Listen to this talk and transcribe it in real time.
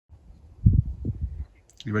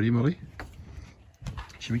You ready, Mollie?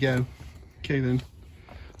 Should we go? Okay then.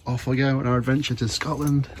 Off we go on our adventure to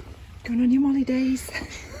Scotland. Going on your Mollie days.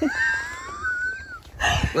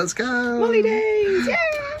 Let's go! Mollie days! Yeah!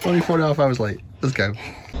 Only 4.5 hours late. Let's go.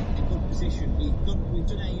 Good position. We've done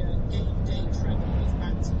a game day treble. We've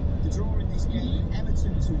backed the draw in this game,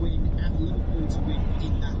 Everton to win and Liverpool to win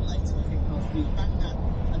in that later kickoff. We've backed that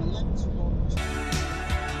an 11-1.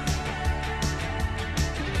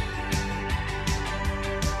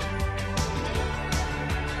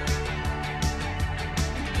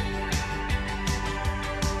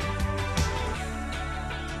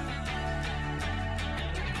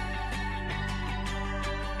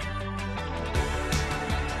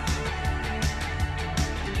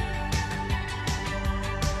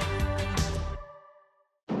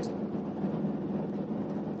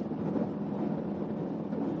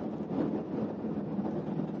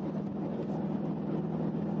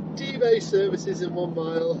 T-base services in 1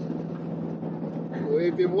 mile.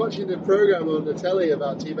 We've been watching the programme on the telly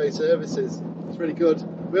about T-base services. It's really good.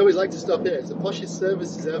 We always like to stop here. It's the poshest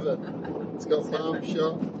services ever. It's got farm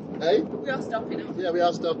shop. Hey? We are stopping now. Yeah, we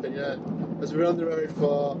are stopping, yeah. As we're on the road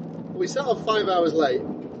for... Well, we set off 5 hours late.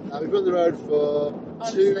 We've been on the road for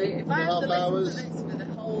Honestly, 2.5 hours. If I had to listen to this for the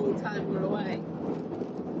whole time we're away.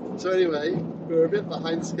 So anyway, we're a bit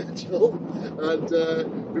behind schedule, and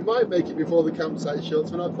we might make it before the campsite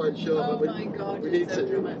shuts. We're not quite sure, Oh but my god, we you're need so to.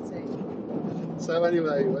 dramatic. So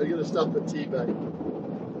anyway, we're going to stop at T-Bay.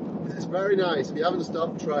 It's very nice. If you haven't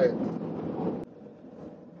stopped, try it.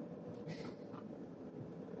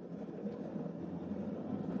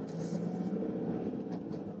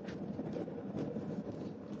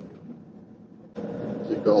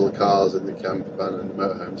 You've got all the cars in the campervan and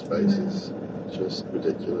motorhome spaces. Just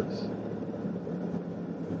ridiculous.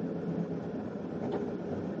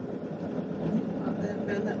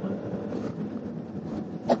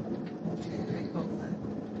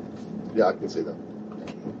 Yeah, I can see that.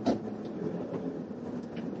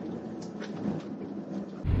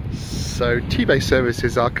 So T-base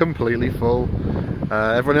services are completely full.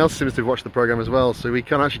 Everyone else seems to have watched the programme as well, so we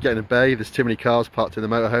can't actually get in a bay. There's too many cars parked in the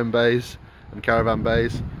motorhome bays and caravan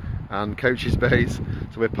bays and coaches bays,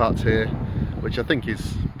 so we're parked here, which I think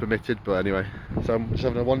is permitted, but anyway. So I'm just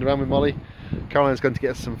having a wander around with Mollie. Caroline's going to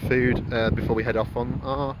get us some food before we head off on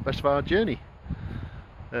our rest of our journey.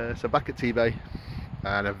 So back at T-Bay,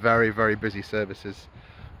 and a very, very busy services.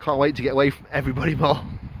 Can't wait to get away from everybody more.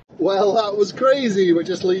 Well, that was crazy. We're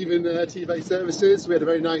just leaving T-Bay services. We had a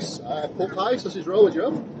very nice pork pie, sausage roll. What do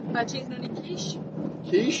you have? Cheese and onion quiche.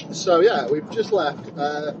 Quiche. So yeah, we've just left.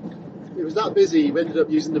 It was that busy, we ended up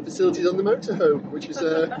using the facilities on the motorhome, which is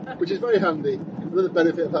very handy. Another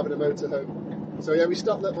benefit of having a motorhome. So yeah, we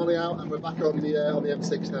stopped, let Mollie out, and we're back on the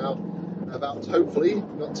M6 now. About, hopefully,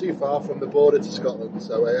 not too far from the border to Scotland.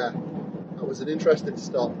 So yeah, that was an interesting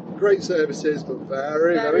stop. Great services, but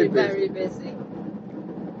very, very busy. Very busy.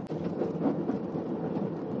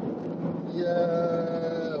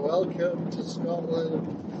 Yeah, welcome to Scotland.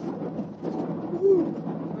 Woo.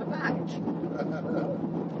 We're back.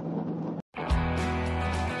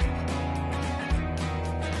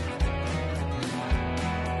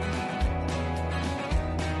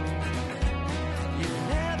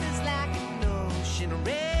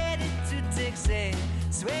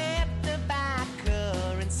 Swept by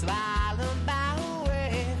current, swallowed by a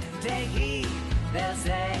wave. Take heed, they'll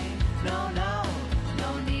say, no, no,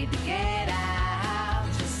 no need to get out,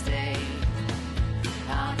 just stay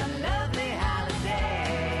on a lovely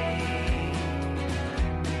holiday.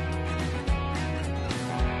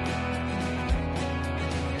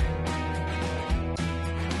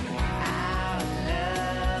 Our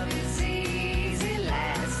love is easy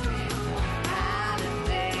lasting,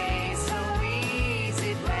 holiday so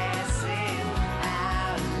easy passing.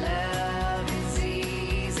 Our love is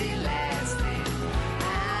easy lasting,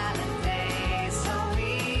 holiday so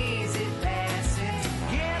easy passing.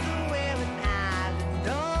 Together we're an island,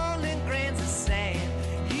 only grains of sand.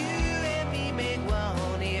 You and me make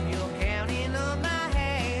one if you're counting on my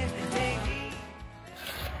hand. Take heed.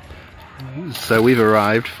 So we've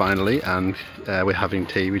arrived finally, and we're having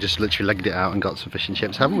tea. We just literally legged it out and got some fish and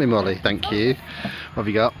chips, haven't we, Mollie? Thank you. What have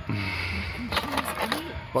you got?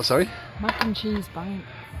 What, sorry? Mac and cheese bite.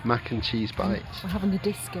 Mac and cheese bites. We're having a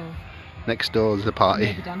disco. Next door is a party.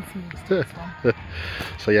 Maybe dancing next to this one.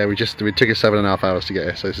 So yeah, we took us 7.5 hours to get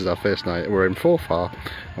here, so this is our first night. We're in Forfar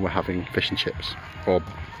and we're having fish and chips, or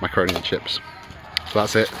macaroni and chips. So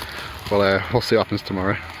that's it. We'll see what happens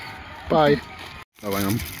tomorrow. Bye. Oh, hang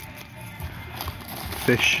on.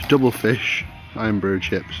 Fish, double fish, iron brew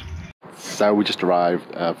chips. So we just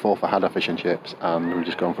arrived. Forfar had our fish and chips, and we're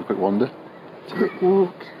just going for a quick wander. Quick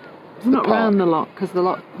walk. It's not park. round the loch because the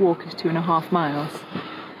loch walk is 2.5 miles.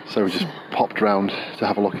 So we just popped round to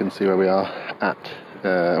have a look and see where we are at,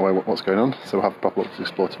 what's going on. So we'll have a proper look to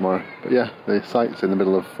explore tomorrow. But yeah, the site's in the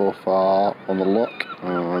middle of Forfar on the Loch,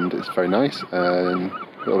 and it's very nice. A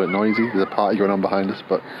little bit noisy. There's a party going on behind us,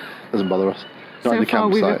 but it doesn't bother us. Not in So the far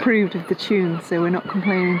we've campsite. approved of the tunes, so we're not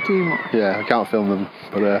complaining too much. Yeah, I can't film them,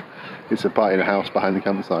 but it's a party in a house behind the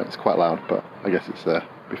campsite. It's quite loud, but I guess it's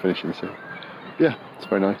be finishing soon. Yeah, it's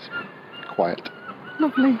very nice. Quiet.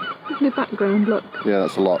 Lovely, lovely background, look. Yeah,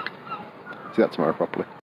 that's the Loch. See that tomorrow properly.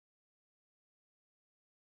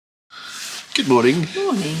 Good morning.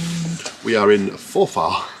 Morning. We are in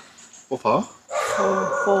Forfar. Forfar?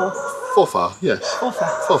 Forfar, yes.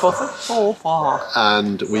 Forfar.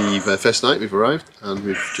 And we've, first night we've arrived, and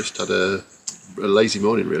we've just had a lazy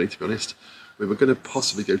morning really, to be honest. We were going to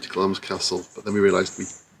possibly go to Glam's Castle, but then we realised we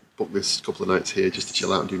booked this couple of nights here just to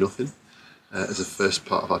chill out and do nothing as a first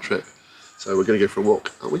part of our trip. So we're going to go for a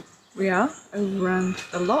walk, aren't we? We are, over around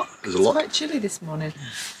the loch. There's a loch. It's quite chilly this morning,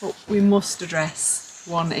 but we must address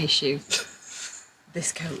one issue.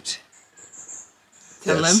 This coat.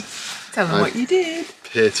 Tell them what you did.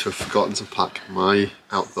 Appear to have forgotten to pack my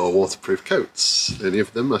outdoor waterproof coats. Any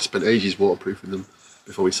of them. I spent ages waterproofing them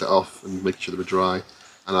before we set off and making sure they were dry,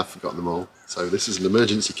 and I've forgotten them all. So this is an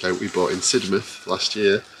emergency coat we bought in Sidmouth last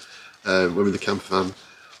year when we were in the campervan,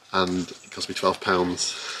 and it cost me £12.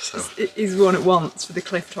 So It is one at once for the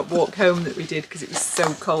cliff top walk home that we did because it was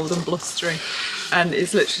so cold and blustery, and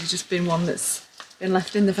it's literally just been one that's been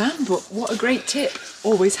left in the van. But what a great tip,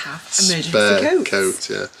 always have emergency spare coats. coat,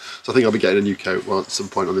 yeah. So I think I'll be getting a new coat at some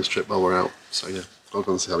point on this trip while we're out. So yeah, I'll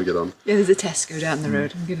go and see how we get on. Yeah, there's a Tesco down the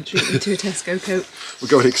road. I'm going to treat you to a Tesco coat.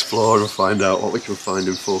 We'll go and explore and find out what we can find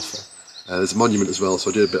in Forfar. There's a monument as well,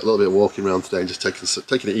 so I did a little bit of walking around today and just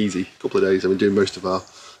taking it easy. A couple of days, and we're doing most of our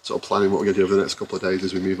sort of planning what we're going to do over the next couple of days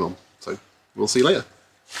as we move on. So we'll see you later.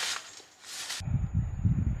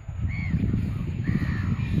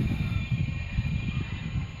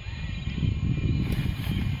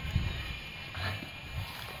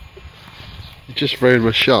 You just ruined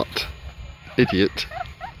my shot, idiot.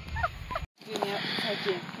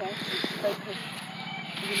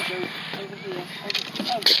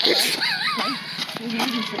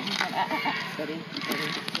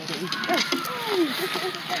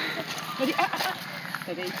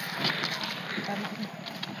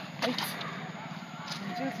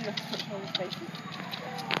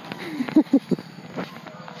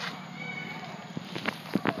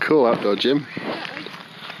 Cool outdoor gym.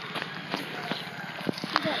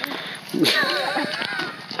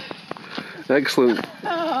 Excellent.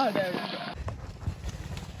 Oh, no.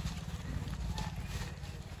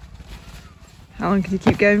 How long can you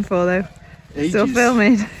keep going for though? Ages. Still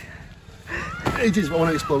filming? Ages, but I want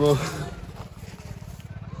to explore more.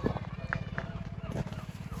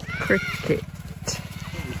 Cricket.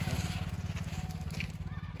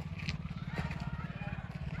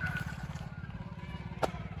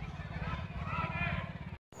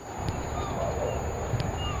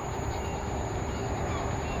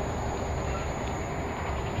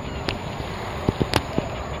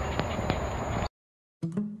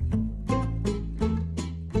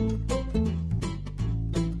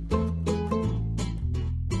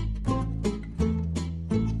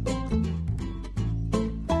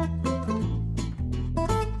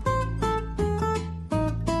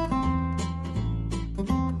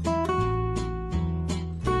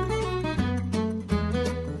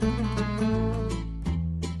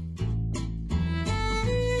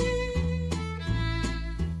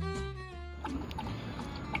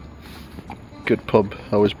 Good pub.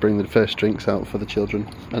 I always bring the first drinks out for the children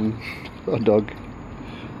and our dog.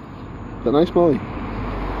 Is that nice, Mollie?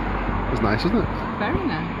 It's nice, isn't it? Very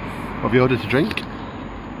nice. What have you ordered to drink?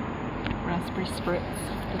 Raspberry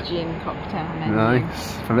spritz, the gin cocktail menu.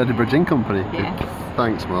 Nice. From Edinburgh Gin Company. Yes. Good.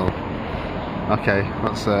 Thanks, Moll. Okay,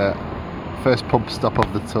 that's first pub stop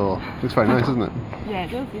of the tour. Looks very nice, isn't it? Yeah,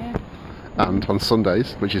 it does, yeah. And on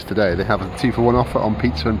Sundays, which is today, they have a 2-for-1 offer on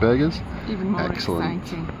pizza and burgers. Even more Excellent.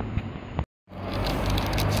 exciting.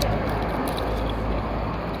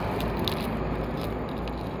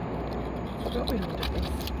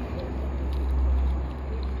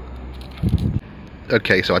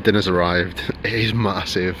 Okay, so our dinner's arrived. It is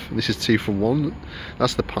massive. This is 2-for-1.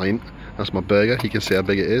 That's the pint. That's my burger. You can see how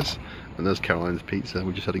big it is. And there's Caroline's pizza.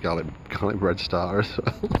 We just had a garlic bread starter as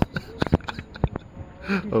well.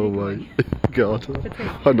 Oh my god.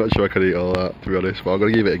 I'm not sure I can eat all that, to be honest, but I'm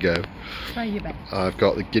going to give it a go. Try your best. I've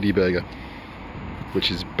got the Giddy burger, which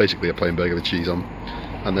is basically a plain burger with cheese on,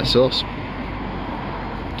 and their sauce.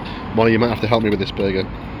 Mollie, you might have to help me with this burger.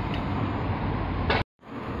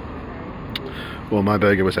 Well, my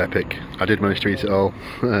burger was epic. I did manage to eat it all,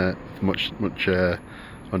 under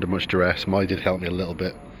much duress. Mollie did help me a little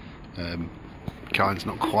bit. Karen's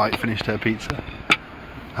not quite finished her pizza.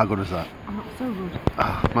 How good was that? Not so good.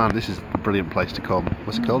 Ah, man, this is a brilliant place to come.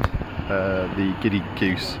 What's it called? The Giddy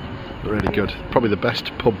Goose. Really good. Probably the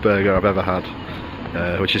best pub burger I've ever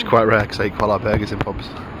had, which is quite rare because I eat quite a lot of burgers in pubs.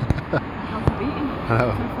 I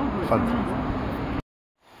know. Fun.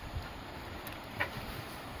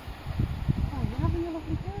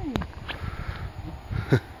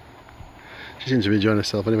 She seems to be enjoying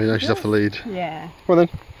herself anyway, now she's off the lead. Yeah. Come on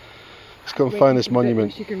then. Let's go and find this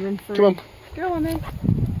monument. She can run through. Come on. Go on then.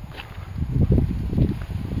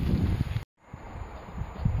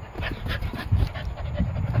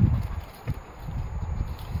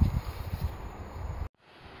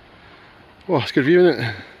 Oh, it's a good view, isn't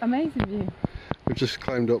it? Amazing view. We've just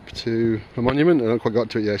climbed up to a monument. I haven't quite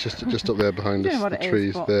got to it yet. It's just up there behind us. The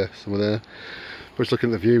trees there, somewhere there. We're just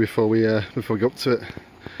looking at the view before we go up to it.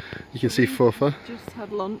 You can see Forfar. Just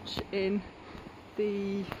had lunch in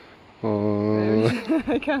the... Oh,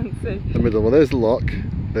 I can't see. The middle. Well, there's the lock.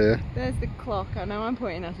 There. There's the clock. I know I'm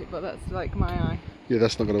pointing at it, but that's like my eye. Yeah,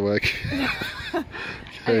 that's not going to work. Okay.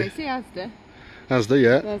 Anyway, see Asda. Asda,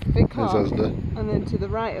 yeah. There's the big clock. There's Asda. And then to the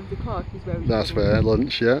right of the clock is where we... That's where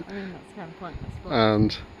lunch, yeah. I mean, that's kind of pointless. But...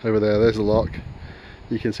 And over there's the lock.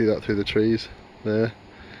 You can see that through the trees there.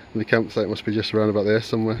 And the campsite must be just around about there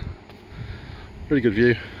somewhere. Really good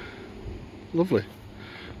view. Lovely.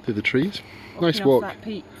 Through the trees. Nice walk. That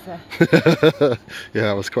pizza.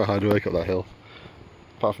 Yeah, it was quite hard work up that hill.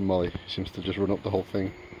 Apart from Mollie, she seems to just run up the whole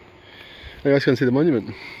thing. Anyway, let's go and see the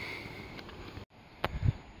monument.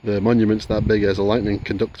 The monument's that big, there's a lightning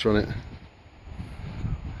conductor on it.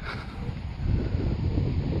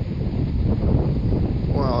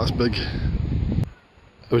 Wow, that's big.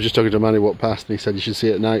 I was just talking to a man who walked past and he said you should see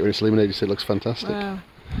it at night when it's illuminated. He said it looks fantastic. Wow.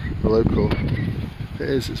 The local. It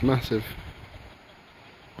is, it's massive.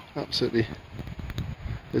 Absolutely.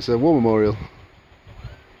 It's a war memorial.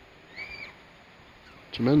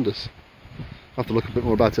 Tremendous. I'll have to look a bit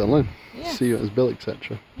more about it online. Yeah. See what it was built,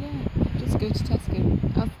 etc. Yeah, just go to Tesco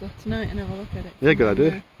Asda tonight and have a look at it. Yeah, good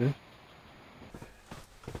idea. Yeah.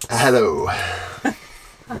 Hello.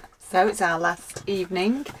 So it's our last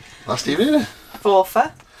evening. Last evening?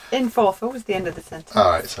 Forfar. In Forfar was the end of the sentence.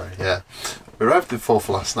 Alright, sorry, yeah. We arrived in Forfar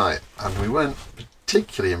last night and we weren't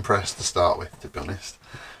particularly impressed to start with, to be honest,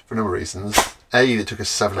 for a number of reasons. A, it took us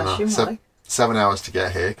 7 hours to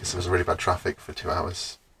get here because there was really bad traffic for 2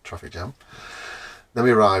 hours, traffic jam. Then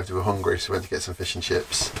we arrived, we were hungry, so we went to get some fish and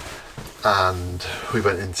chips. And we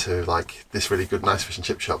went into like this really good, nice fish and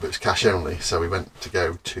chip shop, but it was cash only, so we went to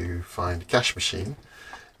go to find a cash machine.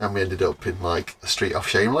 And we ended up in like a street off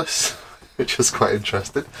Shameless, which was quite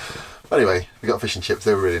interesting. But anyway, we got fish and chips,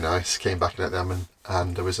 they were really nice, came back and ate them,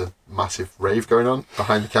 and there was a massive rave going on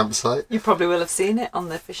behind the campsite. You probably will have seen it on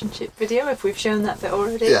the fish and chip video if we've shown that bit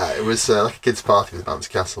already. Yeah, it was like a kids' party with Bouncy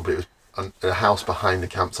Castle, but it was in a house behind the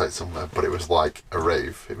campsite somewhere, but it was like a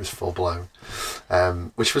rave. It was full blown,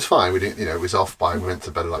 which was fine. We didn't, you know, it was off by. We went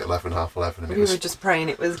to bed at like 11, half 11. And we were just praying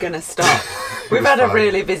it was going to stop. We've had a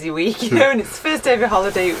really busy week, you know, and it's the first day of a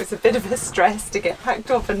holiday. It was a bit of a stress to get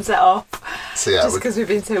packed up and set off. So yeah, just because we've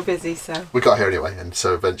been so busy. So we got here anyway, and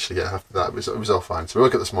so eventually, yeah, after that, it was all fine. So we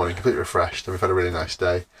woke up this morning completely refreshed, and we've had a really nice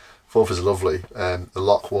day. Forfar's lovely. The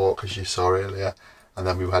Loch walk, as you saw earlier, and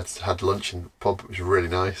then we had lunch in the pub, which was really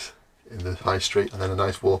nice, in the high street, and then a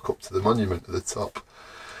nice walk up to the monument at the top.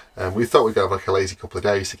 We thought we'd go have like a lazy couple of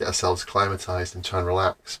days to get ourselves acclimatised and try and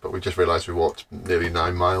relax, but we just realised we walked nearly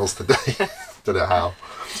 9 miles today. Don't know how.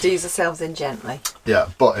 Just ease ourselves in gently. Yeah,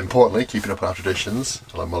 but importantly, keeping up on our traditions,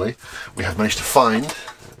 hello Mollie, we have managed to find,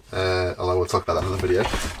 although we'll talk about that in another video,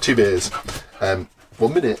 2 beers. 1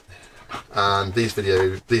 minute. And these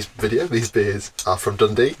beers are from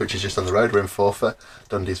Dundee, which is just on the road. We're in Forfar.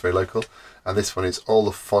 Dundee's very local. And this one is All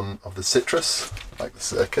the Fun of the Citrus, like the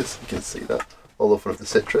circus, you can see that. All the Fun of the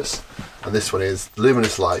Citrus. And this one is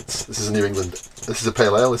Luminous Lights. This is a New England, this is a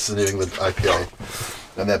pale ale, this is a New England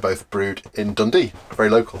IPA. And they're both brewed in Dundee, very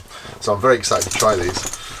local. So I'm very excited to try these.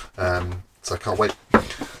 So I can't wait.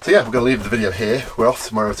 So yeah, we're going to leave the video here. We're off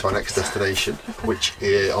tomorrow to our next destination, which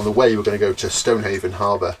on the way we're going to go to Stonehaven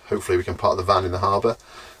Harbour. Hopefully we can park the van in the harbour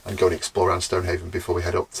and go and explore around Stonehaven before we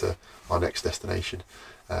head up to our next destination,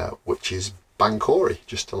 which is Banchory,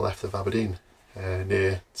 just to the left of Aberdeen,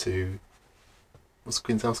 near to, what's the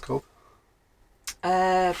Queen's House called?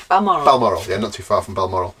 Balmoral. Balmoral, yeah, not too far from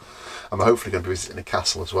Balmoral. And we're hopefully going to be visiting a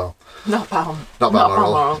castle as well. Not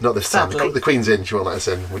Balmoral. Not this time. The Queen's in, she won't let us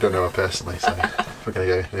in. We don't know her personally, so we're going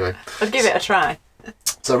to go anyway. I'll give it a try.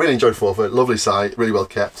 So I really enjoyed Forfar. Lovely site, really well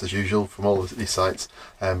kept as usual from all of these sites.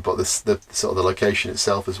 But the sort of the location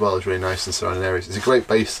itself as well is really nice in surrounding areas. It's a great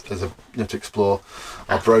base as a to explore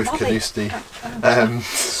Arbroath, Carnoustie.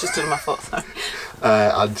 It's just under my foot, sorry.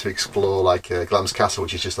 And to explore like Glams Castle,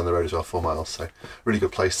 which is just on the road as well, 4 miles. So really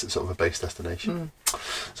good place, sort of a base destination.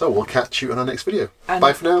 So we'll catch you on our next video. And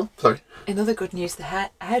bye for now. Sorry. Another good news: the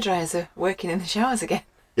hairdryers are working in the showers again.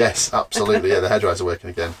 Yes, absolutely. Yeah, the hairdryers are working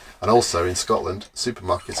again. And also in Scotland,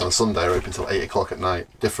 supermarkets on a Sunday are open until 8 o'clock at night.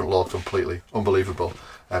 Different law completely. Unbelievable.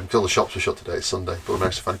 Because all the shops were shut today, it's Sunday, but we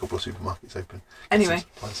managed to find a couple of supermarkets open. Anyway.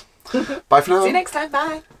 Bye for now. See you next time.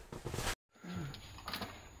 Bye.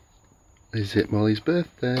 Is it Mollie's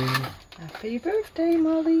birthday? Happy birthday,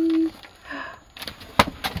 Mollie.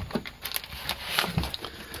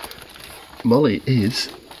 Mollie is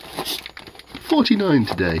 49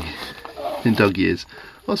 today in dog years.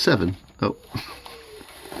 Or 7. Oh.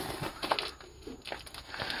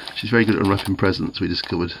 She's very good at unwrapping presents, we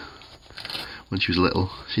discovered when she was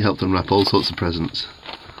little. She helped unwrap all sorts of presents.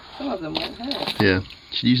 Some of them went her. Yeah.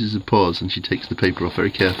 She uses her paws and she takes the paper off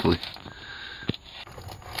very carefully.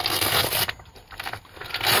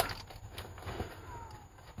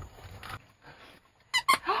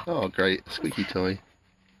 Oh, great. Squeaky toy.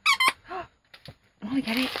 Mollie,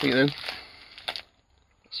 get it. Take it then.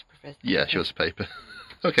 Yeah, she wants the paper.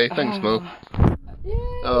 Okay, thanks, Mo.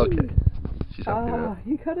 Oh, okay. She's happy now.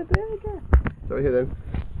 You got a burger. Sorry, here then.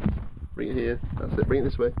 Bring it here. That's it. Bring it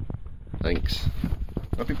this way. Thanks.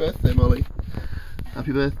 Happy birthday, Mollie.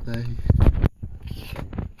 Happy birthday.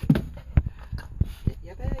 Get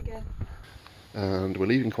your burger. And we're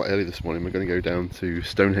leaving quite early this morning. We're going to go down to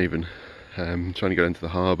Stonehaven. Trying to go into the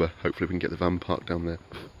harbour. Hopefully we can get the van parked down there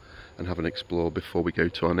and have an explore before we go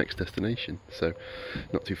to our next destination. So,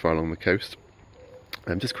 not too far along the coast.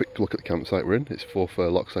 Just a quick look at the campsite we're in. It's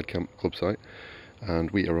Forfar Loch club site, and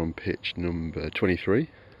we are on pitch number 23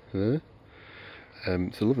 there.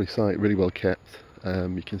 It's a lovely site, really well kept.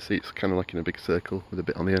 You can see it's kind of like in a big circle with a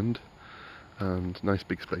bit on the end, and nice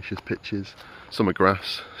big spacious pitches. Some are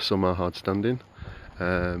grass, some are hard standing.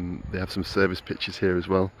 They have some service pitches here as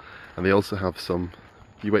well, and they also have some,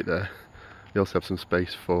 you wait there, they also have some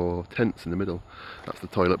space for tents in the middle. That's the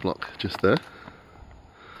toilet block just there.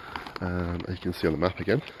 As you can see on the map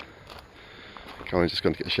again, Collie's just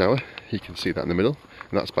gone to get a shower. You can see that in the middle,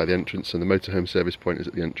 and that's by the entrance, and the motorhome service point is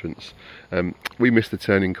at the entrance. We missed the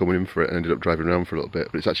turning coming in for it and ended up driving around for a little bit,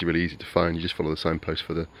 but it's actually really easy to find. You just follow the signpost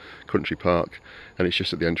for the country park, and it's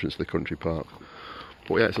just at the entrance of the country park.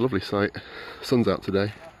 But yeah, it's a lovely site. Sun's out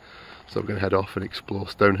today, so we're going to head off and explore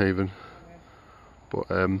Stonehaven. But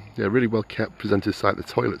yeah, really well kept, presented site. The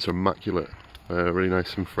toilets are immaculate, really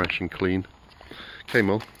nice and fresh and clean. Okay,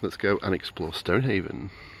 Mol, let's go and explore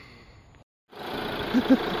Stonehaven.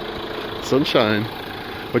 Sunshine.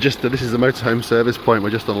 We're just this is the motorhome service point.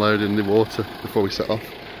 We're just unloading the water before we set off,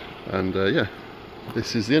 and yeah,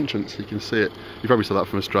 this is the entrance. You can see it. You probably saw that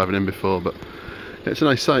from us driving in before, but yeah, it's a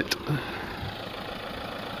nice site.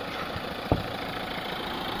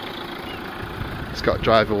 It's got a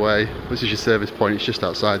drive away. This is your service point. It's just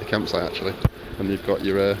outside the campsite actually, and you've got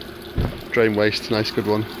your drain waste, nice good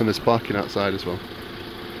one, and there's parking outside as well.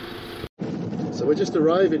 So we're just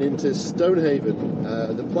arriving into Stonehaven.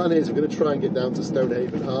 The plan is we're going to try and get down to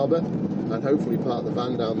Stonehaven Harbour and hopefully park the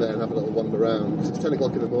van down there and have a little wander around. It's 10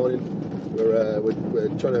 o'clock in the morning. We're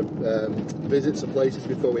trying to visit some places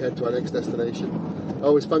before we head to our next destination. I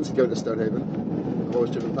always fancied going to Stonehaven. I've always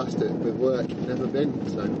driven past it with work, never been,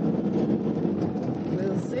 so...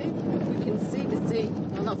 We'll see if we can see the sea.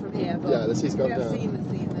 Well, not from here, but yeah, the sea's gone down. We have seen the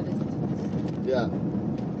sea in the distance. Yeah.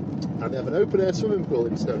 And they have an open air swimming pool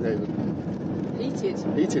in Stonehaven.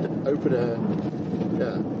 Heated, open air.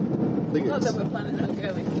 Yeah. Not that we're planning on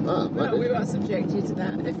going. Ah, no, we won't subject you to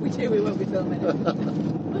that. If we do, we won't be filming it.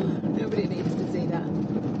 Nobody needs to see that.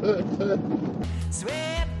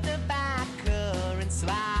 Swept the back current,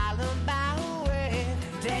 swallowed by a wave.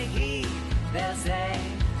 Take heed, they'll say,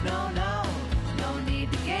 no, no, no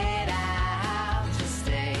need to get out. Just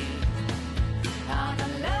stay on a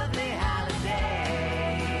lovely holiday.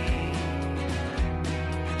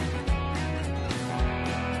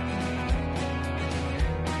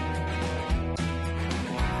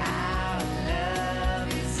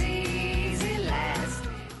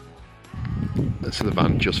 So the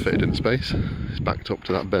van just fitted in space. It's backed up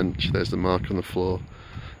to that bench. There's the mark on the floor,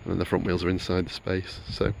 and then the front wheels are inside the space.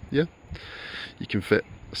 So yeah, you can fit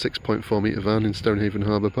a 6.4 metre van in Stonehaven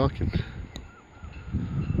Harbour parking.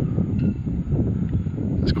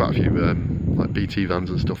 There's quite a few like BT vans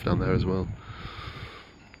and stuff down there as well.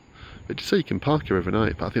 It just say you can park here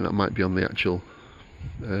overnight, but I think that might be on the actual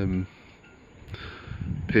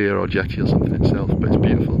pier or jetty or something itself, but it's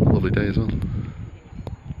beautiful, lovely day as well.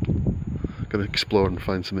 Gonna explore and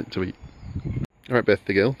find something to eat. Alright,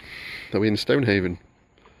 birthday girl, are we in Stonehaven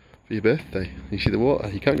for your birthday? You see the water?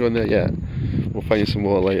 You can't go in there yet. We'll find you some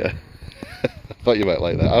water later. I thought you might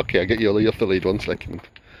like that. Okay, I'll get you off the lead 1 second.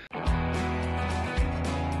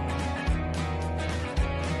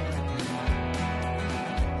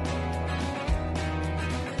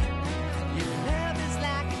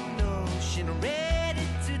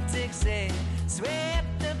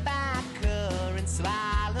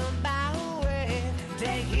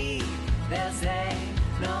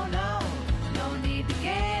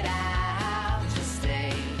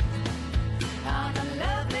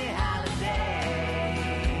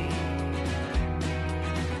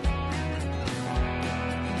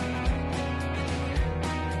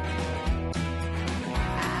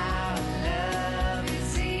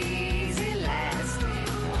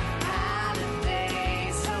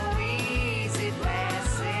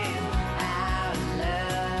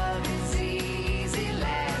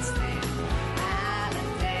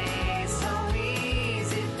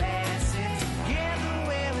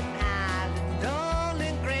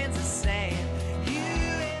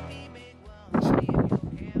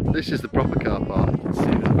 This is the proper car park. You can see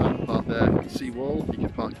there's a van park there, you can see wall, you can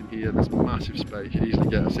park in here, there's massive space. You'd easily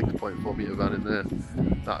get a 6.4 metre van in there.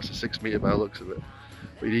 That's a 6 metre by the looks of it.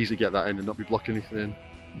 But you'd easily get that in and not be blocking anything in.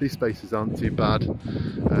 These spaces aren't too bad,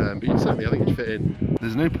 but you'd certainly, I think you'd fit in.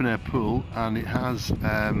 There's an open air pool and it has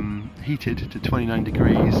heated to 29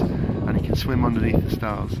 degrees and you can swim underneath the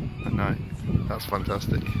stars at night. That's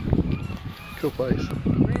fantastic. Cool place.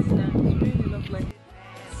 Really nice, really lovely.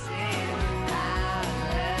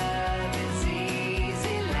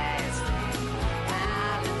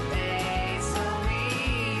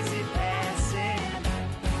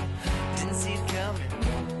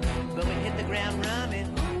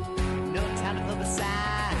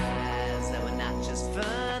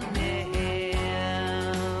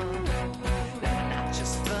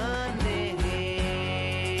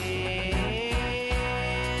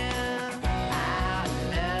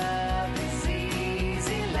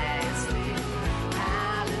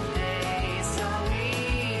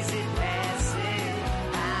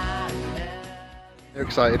 You're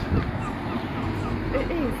excited? It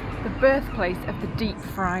is the birthplace of the deep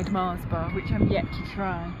fried Mars bar, which I'm yet to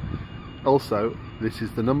try. Also, this is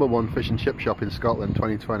the #1 fish and chip shop in Scotland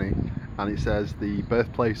 2020, and it says the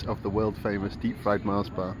birthplace of the world famous deep fried Mars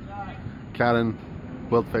bar. Karen,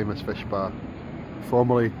 world famous fish bar,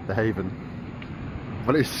 formerly the Haven.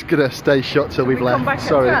 But it's gonna stay shut till we've left. Come back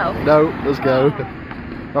Sorry. at 12? No, let's go. Oh.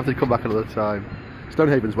 We'll have to come back another time.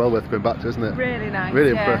 Stonehaven's well worth going back to, isn't it? Really nice.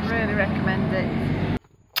 Really yeah, impressed. really recommend it.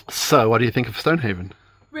 So, what do you think of Stonehaven?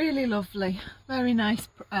 Really lovely. Very nice.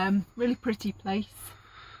 Really pretty place.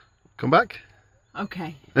 Come back?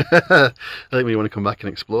 Okay. I think we want to come back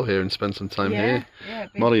and explore here and spend some time here. Yeah.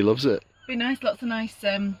 Mollie loves it. Be nice. Lots of nice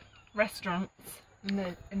restaurants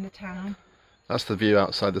in the town. That's the view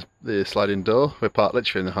outside the sliding door. We're parked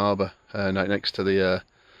literally in the harbour, next to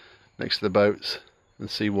the boats and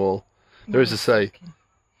seawall. There is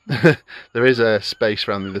there is a space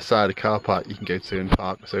around the other side, a car park you can go to and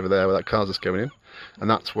park. It's over there where that car's just going in, and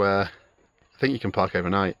that's where I think you can park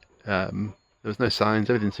overnight. There's no signs.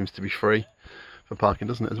 Everything seems to be free for parking,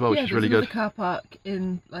 doesn't it, as well, which is really good. Yeah, car park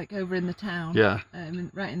over in the town. Yeah.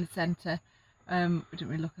 Right in the centre. We didn't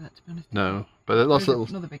really look at that, to be honest. No, but there's lots of little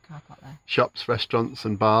another big car park there. Shops, restaurants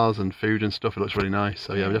and bars and food and stuff. It looks really nice.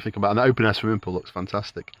 So yeah, we definitely come back. And the open air swimming pool looks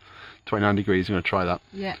fantastic. 29 degrees, I'm going to try that.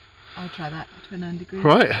 Yeah, I'll try that, 29 degrees.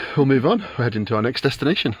 Right, we'll move on. We're heading to our next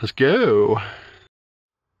destination. Let's go.